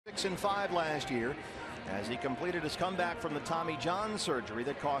6-5 last year as he completed his comeback from the Tommy John surgery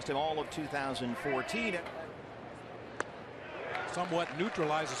that cost him all of 2014. Somewhat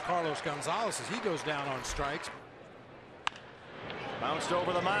neutralizes Carlos Gonzalez as he goes down on strikes. Bounced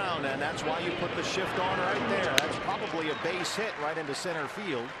over the mound, and that's why you put the shift on right there. That's probably a base hit right into center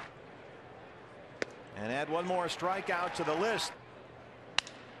field. And add one more strikeout to the list.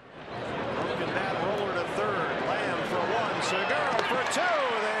 Broken bat roller to third. Lamb for one. Segura for two.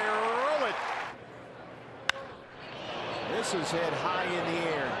 They roll it. This is hit high in the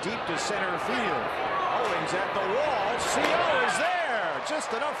air, deep to center field. Owings at the wall. CO is there.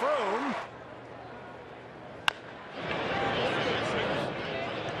 Just enough room.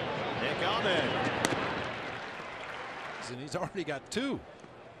 And he's already got two.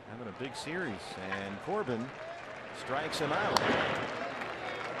 Having a big series, and Corbin strikes him out.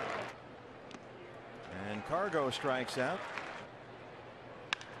 And Cargo strikes out.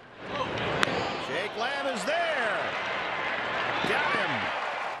 Jake Lamb is there. Got him.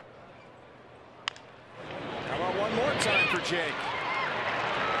 How about one more time for Jake?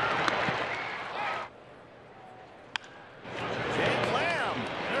 Jake Lamb.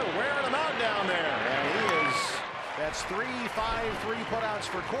 They're wearing him out down there. And he is. That's 3 5-3 putouts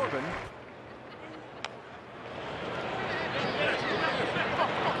for Corbin.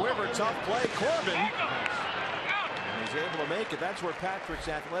 Quiver, tough play, Corbin. And he's able to make it. That's where Patrick's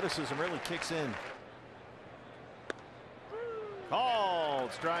athleticism really kicks in.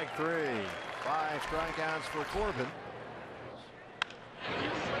 Called strike 3. 5 strikeouts for Corbin.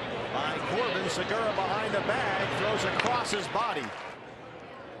 By Corbin, Segura behind the bag, throws across his body.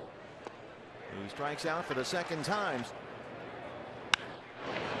 He strikes out for the second time.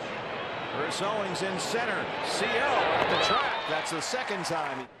 Chris Owings in center. CO at the track. That's the second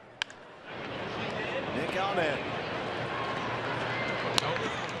time. Nick Ahmed.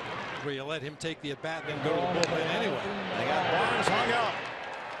 Where you let him take the at bat, then go to the bullpen anyway. They got Barnes hung up,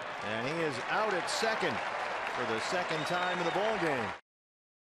 and he is out at second for the second time in the ball game.